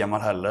så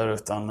jättegammal heller,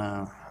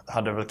 utan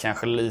hade väl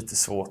kanske lite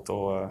svårt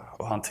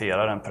att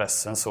hantera den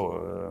pressen så,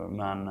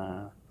 men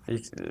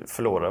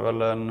förlorade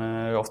väl en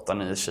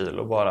 8-9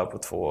 kilo bara på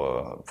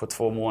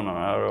två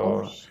månader,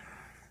 och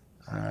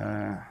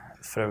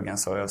frugan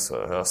sa jag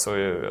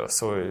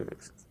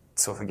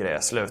så för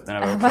gräslig ut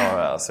när jag var klar.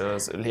 Alltså, jag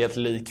var helt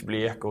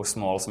likblek och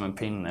smal som en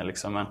pinne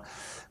liksom. Men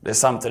det är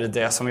samtidigt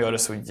det som gör det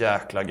så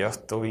jäkla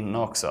gött att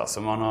vinna också.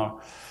 Alltså,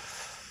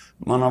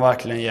 man har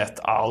verkligen gett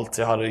allt.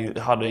 Jag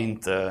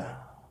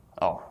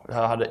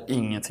hade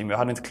ingenting. Jag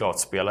hade inte klart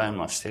spela en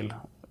match till.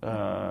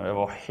 Jag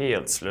var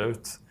helt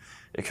slut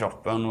i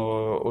kroppen,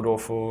 och då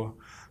få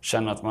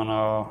känna att man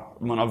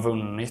har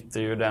vunnit, det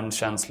är ju den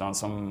känslan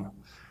som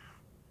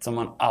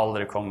man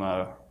aldrig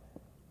kommer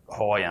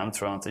ha igen,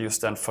 tror jag inte.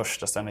 Just den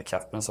första Stanley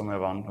Cupen som jag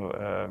vann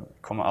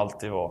kommer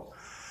alltid vara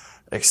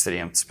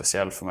extremt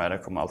speciell för mig. Det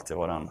kommer alltid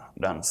vara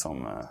den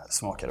som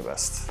smakade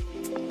bäst.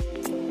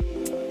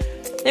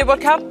 I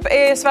World Cup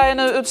är Sverige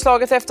nu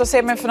utslaget efter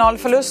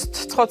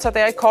semifinalförlust, trots att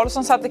Erik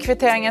Karlsson satte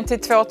kvitteringen till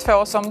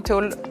 2-2 som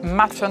tog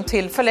matchen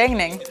till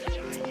förlängning.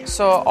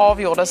 Så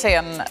avgjorde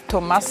sen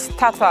Thomas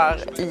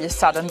Tatar i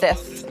sudden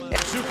death.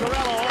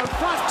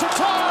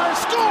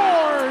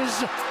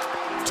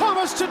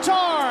 Thomas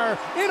Tatar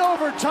in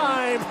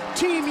overtime.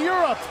 Team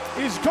Europe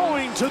is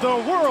going to the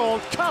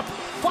World Cup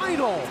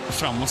final.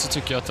 Framåt så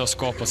tycker jag att det har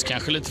skapats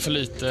kanske lite för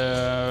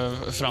lite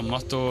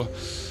framåt och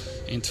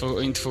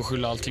inte få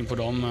skylla allting på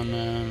dem, men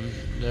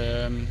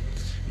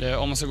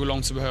om man ska gå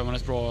långt så behöver man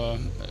ett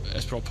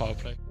bra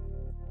powerplay.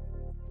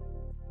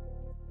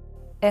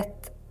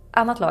 Ett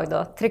annat lag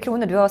då, Tre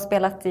Kronor, du har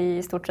spelat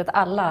i stort sett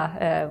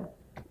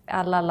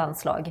alla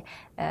landslag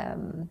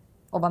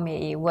och var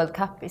med i World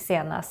Cup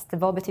senast.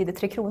 Vad betyder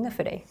Tre Kronor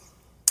för dig?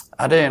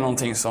 Ja, det är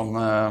någonting som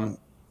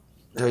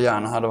jag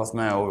gärna hade varit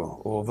med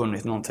och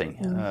vunnit någonting.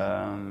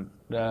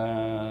 Det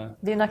är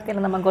ju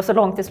nackdelen när man går så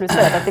långt i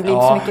slutspelet att det blir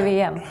inte så mycket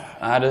VM.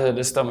 Nej,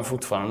 det stämmer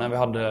fortfarande.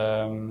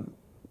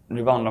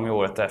 Nu vann de i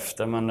året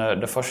efter, men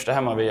det första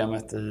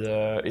hemma-VMet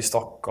i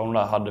Stockholm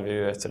där hade vi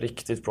ju ett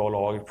riktigt bra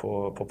lag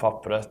på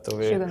pappret. Och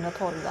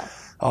 2012 där.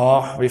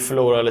 Ja, vi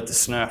förlorade lite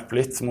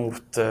snöpligt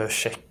mot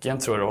Tjeckien,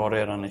 tror jag det var,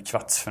 redan i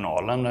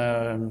kvartsfinalen.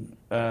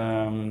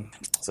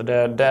 Så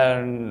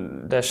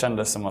det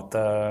kändes som att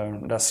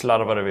där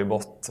slarvade vi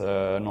bort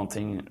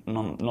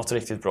något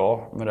riktigt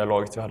bra med det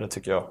laget vi hade,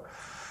 tycker jag.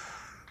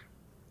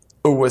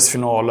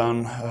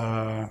 OS-finalen,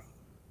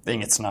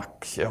 inget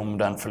snack om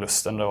den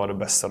förlusten. Det var det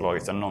bästa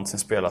laget jag någonsin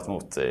spelat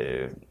mot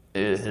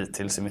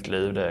hittills i mitt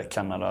liv. Det är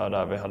Kanada,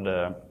 där vi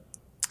hade...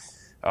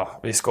 Ja,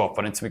 vi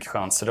skapade inte så mycket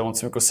chanser. Det var inte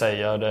så mycket att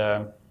säga.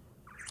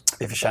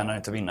 Vi förtjänade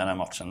inte att vinna den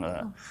matchen.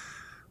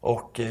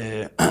 Och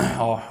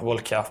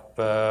World Cup,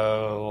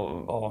 det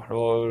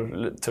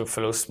var en tuff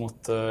förlust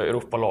mot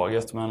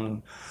Europalaget,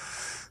 men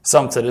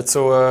samtidigt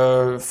så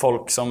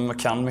folk som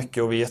kan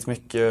mycket och vet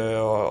mycket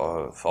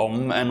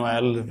om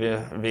NHL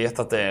vet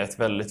att det är ett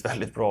väldigt,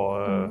 väldigt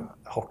bra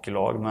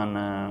hockeylag, men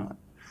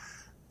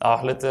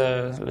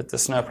lite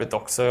snöpligt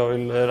också.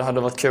 Det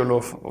hade varit kul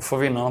att få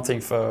vinna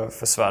någonting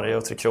för Sverige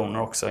och Tre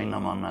Kronor också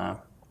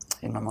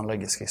innan man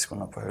lägger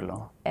skridskorna på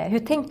hyllan. Hur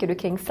tänker du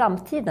kring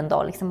framtiden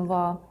då? Liksom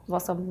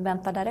vad som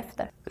väntar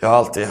därefter? Jag har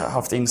alltid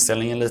haft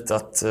inställningen lite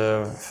att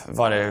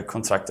varje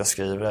kontrakt jag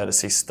skriver är det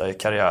sista i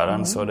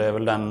karriären. Så det är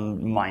väl den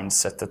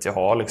mindsetet jag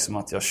har. Liksom,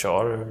 att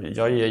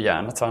jag ger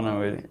järnet här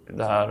nu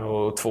det här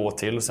och 2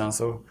 till. Sen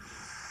så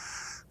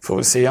får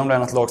vi se om det är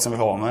något lag som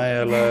vill ha mig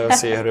eller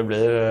se hur det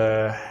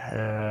blir.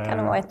 Kan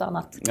det vara ett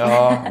annat?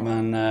 Ja,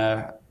 men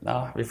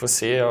vi får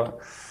se.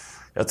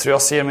 Jag tror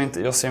jag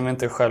ser mig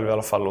inte själv i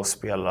alla fall att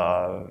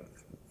spela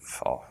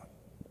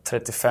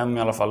 35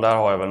 i alla fall. Där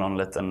har jag väl någon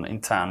liten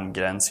intern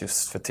gräns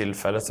just för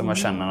tillfället som jag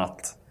känner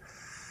att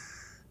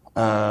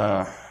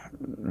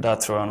där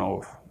tror jag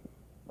nog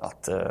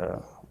att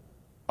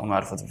om jag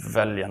hade fått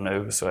välja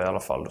nu så i alla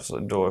fall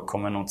då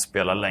kommer jag nog inte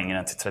spela längre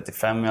än till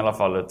 35 i alla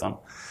fall, utan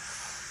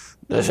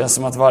det känns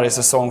som att varje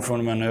säsong från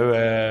och med nu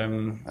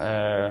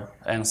är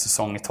en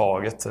säsong i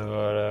taget.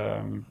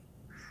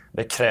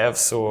 Det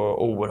krävs så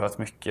oerhört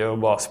mycket att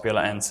bara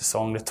spela en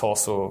säsong. Det tar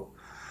så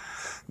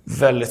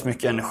väldigt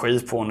mycket energi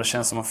på en. Det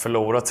känns som att man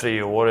förlorar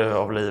 3 år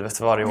av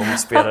livet varje år man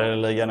spelar i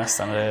ligan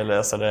nästan.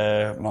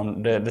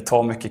 Det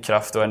tar mycket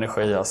kraft och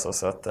energi alltså,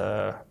 så att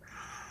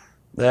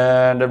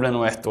det blir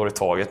nog 1 år i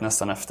taget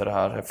nästan efter det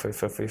här.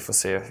 Vi får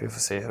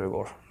se hur det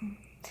går.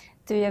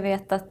 Du, jag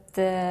vet att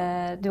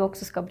du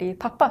också ska bli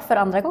pappa för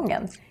andra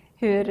gången.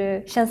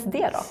 Hur känns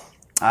det då?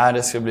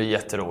 Det ska bli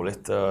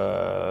jätteroligt.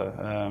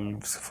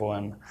 Jag ska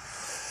få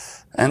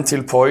en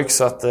till pojk,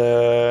 så att det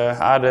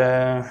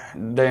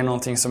är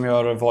någonting som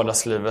gör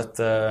vardagslivet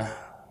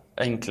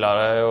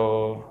enklare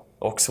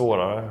och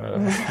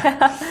svårare.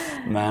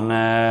 Men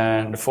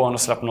det får en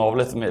att slappna av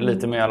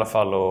lite mer i alla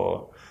fall,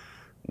 och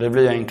det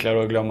blir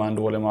enklare att glömma en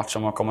dålig match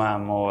om man kommer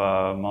hem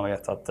och man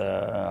vet att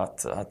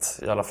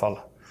i alla fall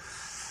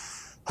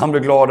han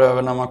blir glad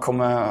över när man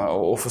kommer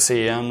och får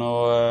se en,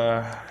 och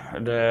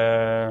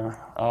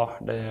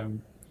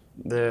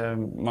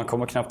man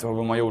kommer knappt ihåg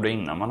vad man gjorde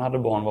innan man hade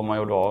barn,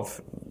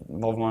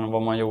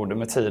 vad man gjorde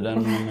med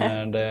tiden.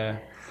 Men det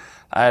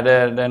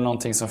är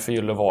någonting som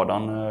förgyller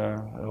vardagen,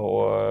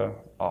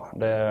 och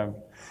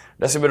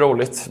det ska bli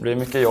roligt. Det blir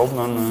mycket jobb,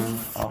 men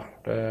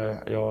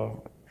jag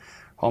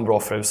har en bra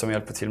fru som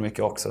hjälper till mycket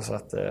också, så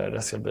att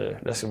det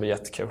ska bli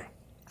jättekul.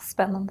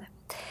 Spännande.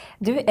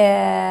 Du,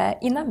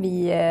 innan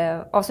vi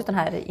avslutar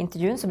den här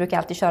intervjun så brukar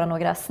jag alltid köra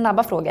några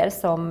snabba frågor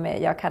som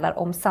jag kallar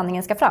om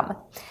sanningen ska fram.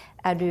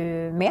 Är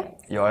du med?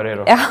 Jag är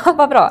redo. Ja,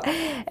 vad bra.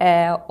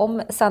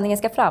 Om sanningen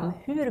ska fram,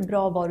 hur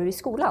bra var du i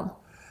skolan?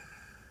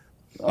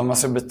 Om man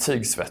ska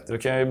betygsätta, då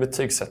kan jag ju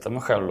betygsätta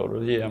mig själv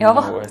då ger jag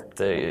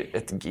mig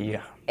ett G.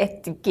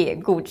 Ett G,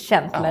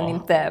 godkänt, men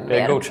inte mer. Det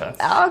är godkänt.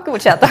 Ja,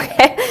 godkänt,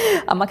 okej.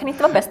 Ja, man kan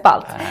inte vara bäst på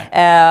allt.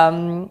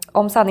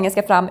 Om sanningen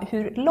ska fram,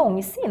 hur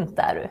långsint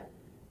är du?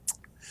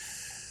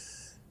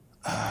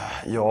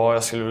 Ja,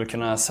 jag skulle väl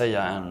kunna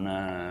säga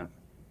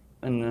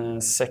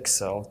en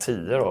 6 av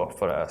 10 då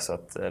på det här, så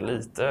att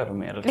lite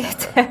övermedel.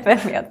 Lite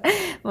övermedel.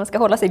 Man ska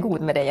hålla sig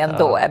god med dig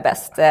ändå är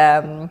bäst.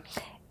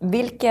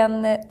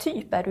 Vilken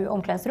typ är du i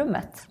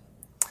omklädningsrummet?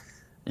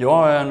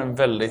 Jag är en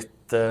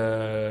väldigt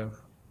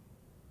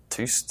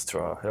tyst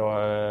tror jag.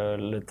 Jag är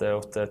lite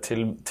åt det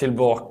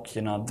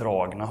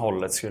tillbaka-dragna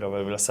hållet skulle jag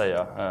väl vilja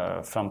säga.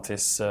 Fram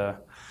tills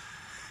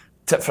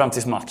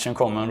matchen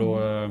kommer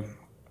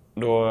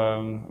då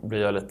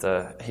blir jag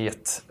lite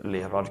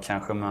hetlevrad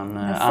kanske. Men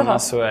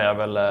annars så är jag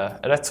väl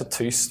rätt så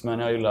tyst, men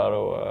jag gillar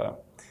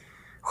att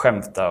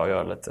skämta och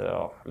göra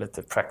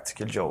lite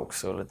practical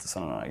jokes och lite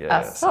sådana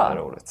grejer. Så är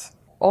det roligt.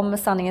 Om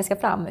sanningen ska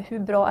fram, hur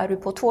bra är du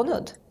på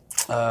tånudd?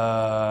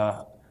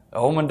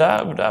 Ja, men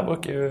där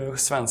brukar ju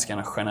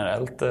svenskarna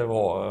generellt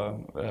vara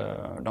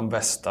de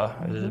bästa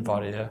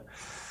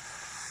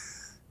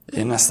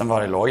i nästan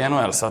varje lag i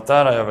NHL. Så att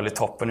där är jag väl i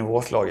toppen i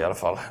vårt lag i alla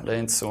fall. Det är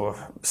inte så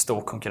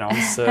stor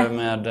konkurrens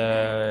med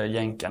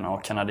jänkarna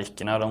och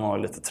kanadickerna. De har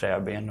lite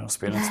träben och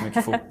spelar inte så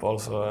mycket fotboll.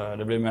 Så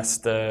det blir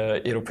mest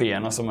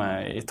européerna som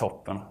är i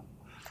toppen.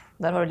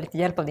 Där har du lite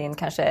hjälp av din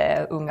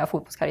kanske unga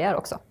fotbollskarriär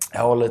också.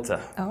 Ja, lite.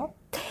 Ja.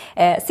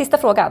 Sista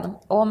frågan.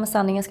 Om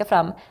sanningen ska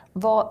fram.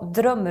 Vad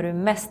drömmer du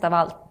mest av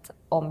allt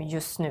om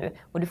just nu?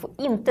 Och du får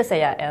inte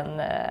säga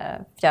en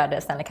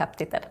fjärde Stanley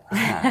Cup-titel.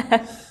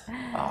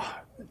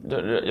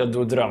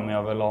 Då drömmer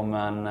jag väl om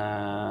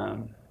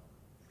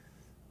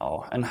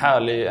en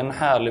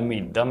härlig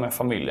middag med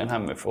familjen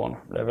hemifrån.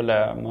 Det är väl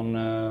det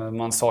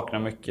man saknar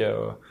mycket.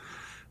 Och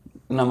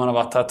när man har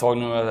varit här ett tag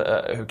nu,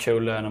 hur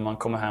kul det är när man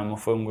kommer hem och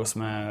får umgås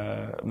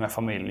med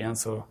familjen.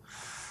 Så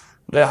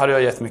det hade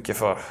jag gett mycket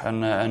för.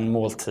 En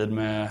måltid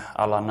med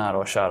alla nära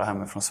och kära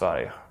hemifrån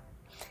Sverige.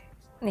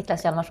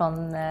 Niklas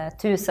Hjalmarsson,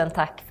 tusen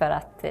tack för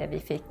att vi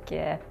fick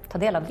ta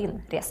del av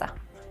din resa.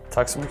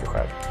 Tack så mycket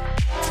själv.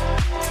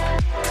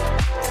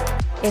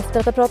 Efter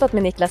att ha pratat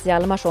med Niklas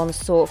Hjalmarsson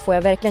så får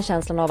jag verkligen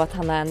känslan av att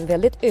han är en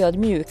väldigt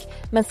ödmjuk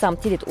men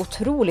samtidigt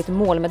otroligt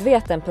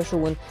målmedveten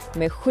person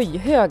med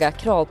skyhöga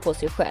krav på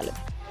sig själv.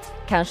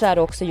 Kanske är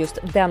det också just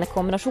den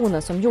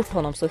kombinationen som gjort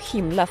honom så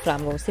himla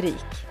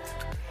framgångsrik.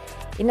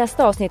 I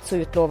nästa avsnitt så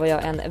utlovar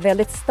jag en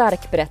väldigt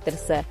stark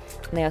berättelse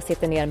när jag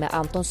sitter ner med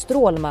Anton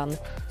Strålman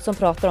som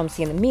pratar om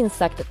sin minst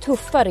sagt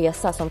tuffa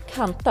resa som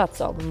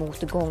kantats av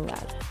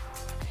motgångar.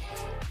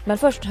 Men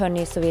först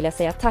hörni så vill jag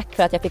säga tack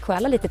för att jag fick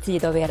stjäla lite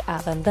tid av er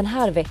även den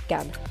här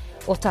veckan.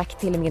 Och tack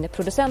till min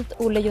producent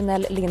Olle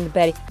Jonell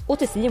Lindberg och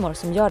till Simon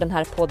som gör den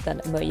här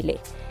podden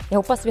möjlig. Jag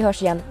hoppas vi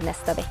hörs igen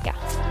nästa vecka.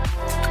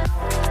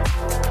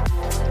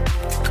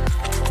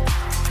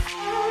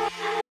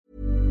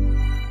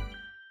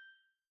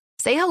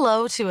 Say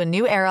hello to a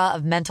new era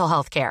of mental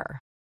health care.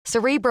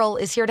 Cerebral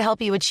is here to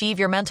help you achieve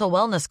your mental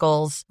wellness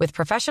goals with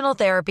professional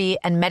therapy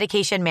and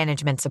medication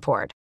management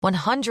support.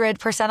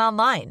 100%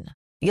 online.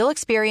 You'll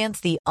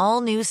experience the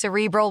all-new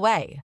Cerebral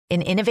Way,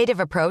 an innovative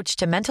approach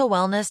to mental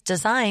wellness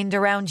designed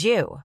around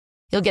you.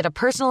 You'll get a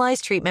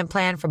personalized treatment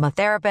plan from a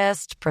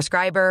therapist,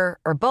 prescriber,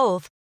 or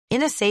both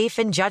in a safe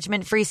and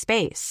judgment-free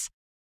space.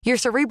 Your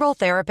Cerebral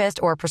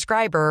therapist or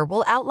prescriber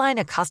will outline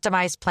a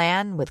customized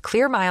plan with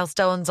clear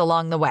milestones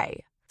along the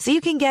way, so you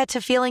can get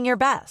to feeling your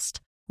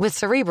best. With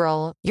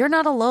Cerebral, you're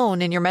not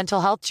alone in your mental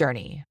health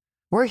journey.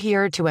 We're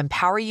here to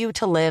empower you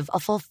to live a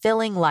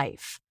fulfilling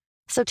life.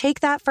 So take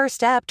that first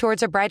step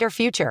towards a brighter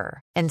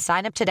future and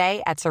sign up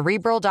today at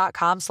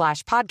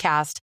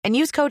Cerebral.com/podcast and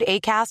use code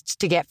ACAST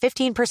to get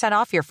 15%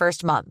 off your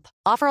first month.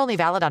 Offer only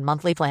valid on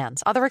monthly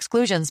plans. Other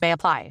exclusions may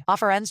apply.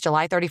 Offer ends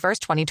July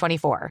 31st,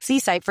 2024. See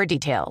site for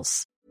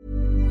details.